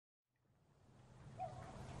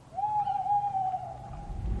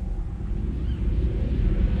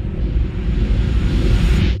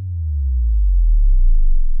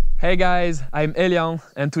Hey guys, I'm Elian,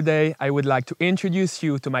 and today I would like to introduce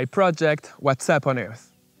you to my project, What's Up on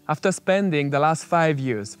Earth. After spending the last 5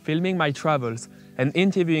 years filming my travels and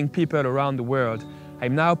interviewing people around the world,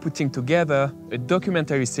 I'm now putting together a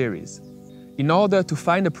documentary series. In order to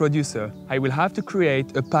find a producer, I will have to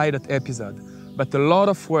create a pilot episode, but a lot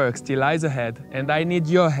of work still lies ahead, and I need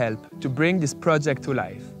your help to bring this project to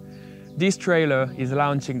life. This trailer is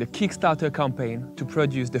launching the Kickstarter campaign to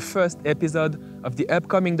produce the first episode of the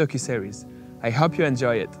upcoming docuseries. I hope you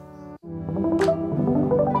enjoy it.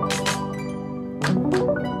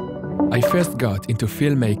 I first got into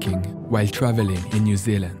filmmaking while traveling in New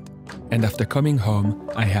Zealand, and after coming home,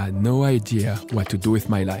 I had no idea what to do with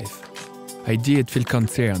my life. I did feel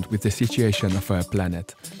concerned with the situation of our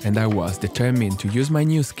planet, and I was determined to use my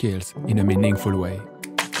new skills in a meaningful way.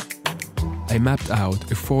 I mapped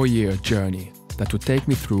out a 4-year journey that would take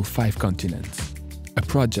me through 5 continents. A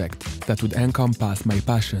project that would encompass my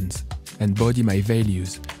passions, embody my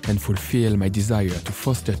values, and fulfill my desire to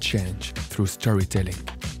foster change through storytelling.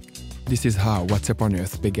 This is how What's Up on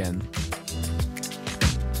Earth began.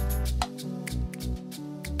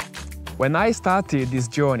 When I started this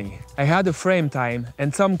journey, I had a frame time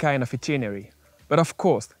and some kind of itinerary. But of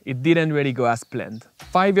course, it didn't really go as planned.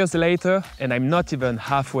 5 years later, and I'm not even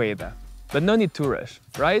halfway there. But no need to rush,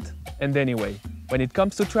 right? And anyway, when it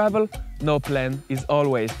comes to travel, no plan is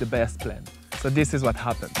always the best plan. So this is what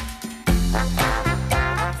happened.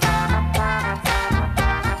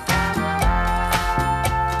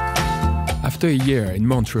 After a year in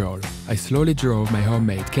Montreal, I slowly drove my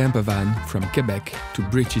homemade camper van from Quebec to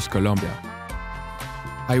British Columbia.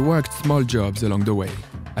 I worked small jobs along the way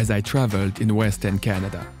as I traveled in Western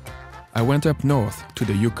Canada. I went up north to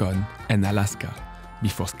the Yukon and Alaska,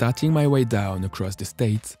 before starting my way down across the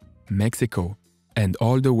States, Mexico, and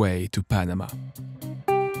all the way to Panama.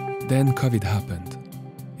 Then COVID happened.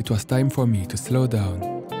 It was time for me to slow down,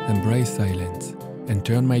 embrace silence, and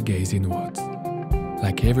turn my gaze inwards.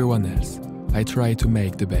 Like everyone else, I tried to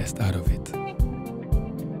make the best out of it.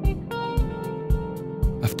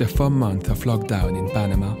 After 4 months of lockdown in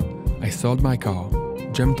Panama, I sold my car,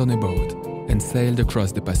 jumped on a boat, and sailed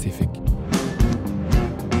across the Pacific.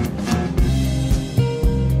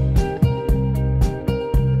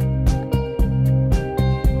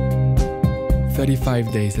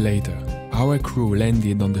 35 days later, our crew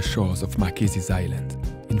landed on the shores of Marquesas Island,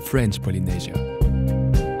 in French Polynesia.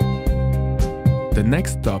 The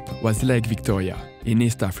next stop was Lake Victoria, in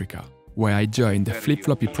East Africa, where I joined the Flip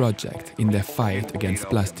Floppy project in their fight against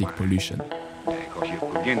plastic pollution.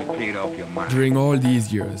 During all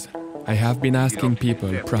these years, I have been asking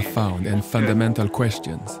people profound and fundamental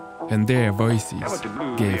questions, and their voices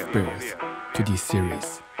gave birth to this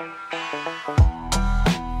series.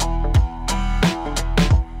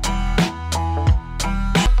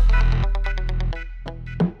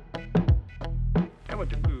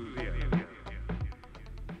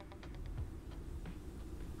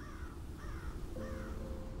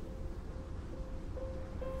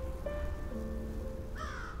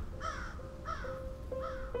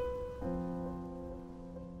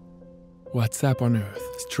 What's Up on Earth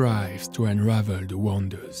strives to unravel the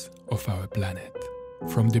wonders of our planet,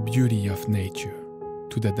 from the beauty of nature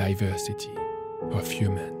to the diversity of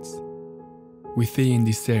humans. Within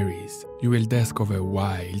this series, you will discover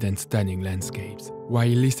wild and stunning landscapes while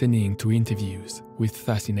listening to interviews with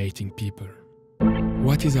fascinating people.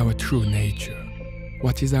 What is our true nature?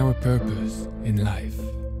 What is our purpose in life?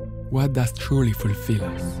 What does truly fulfill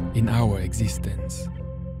us in our existence?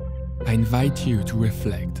 I invite you to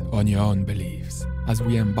reflect on your own beliefs as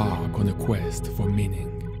we embark on a quest for meaning.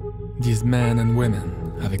 These men and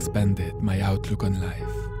women have expanded my outlook on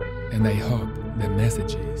life, and I hope their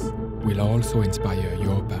messages will also inspire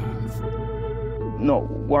your path. Not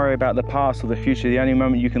worry about the past or the future. The only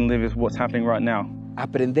moment you can live is what's happening right now.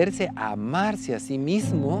 Aprenderse a amarse a sí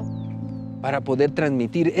mismo para poder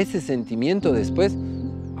transmitir ese sentimiento después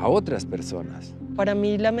a otras personas. Para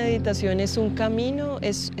mí la meditación es un camino,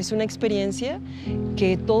 es una experiencia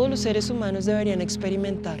que todos los seres humanos deberían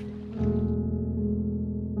experimentar.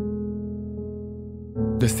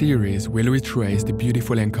 The series will retrace the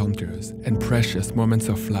beautiful encounters and precious moments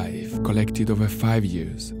of life collected over 5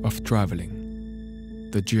 years of traveling.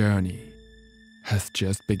 The journey has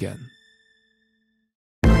just begun.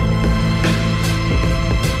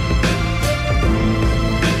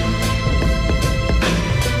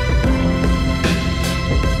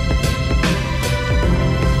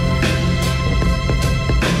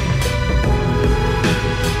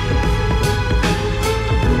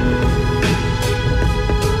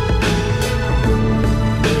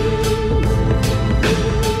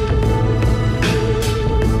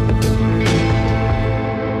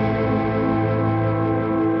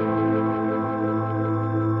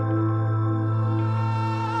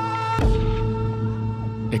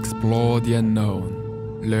 Explore the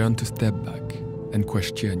unknown, learn to step back and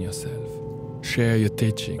question yourself. Share your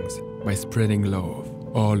teachings by spreading love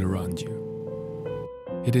all around you.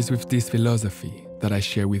 It is with this philosophy that I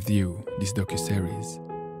share with you this docuseries,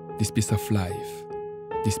 this piece of life,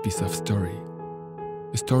 this piece of story.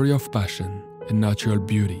 A story of passion and natural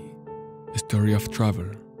beauty, a story of travel,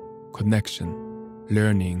 connection,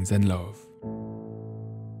 learnings and love.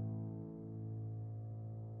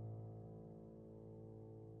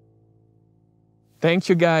 Thank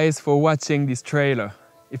you guys for watching this trailer.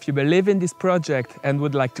 If you believe in this project and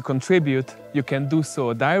would like to contribute, you can do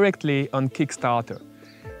so directly on Kickstarter.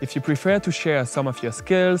 If you prefer to share some of your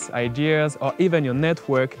skills, ideas, or even your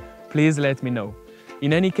network, please let me know.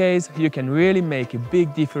 In any case, you can really make a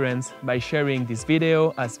big difference by sharing this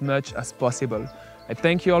video as much as possible. I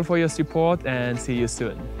thank you all for your support and see you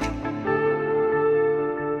soon.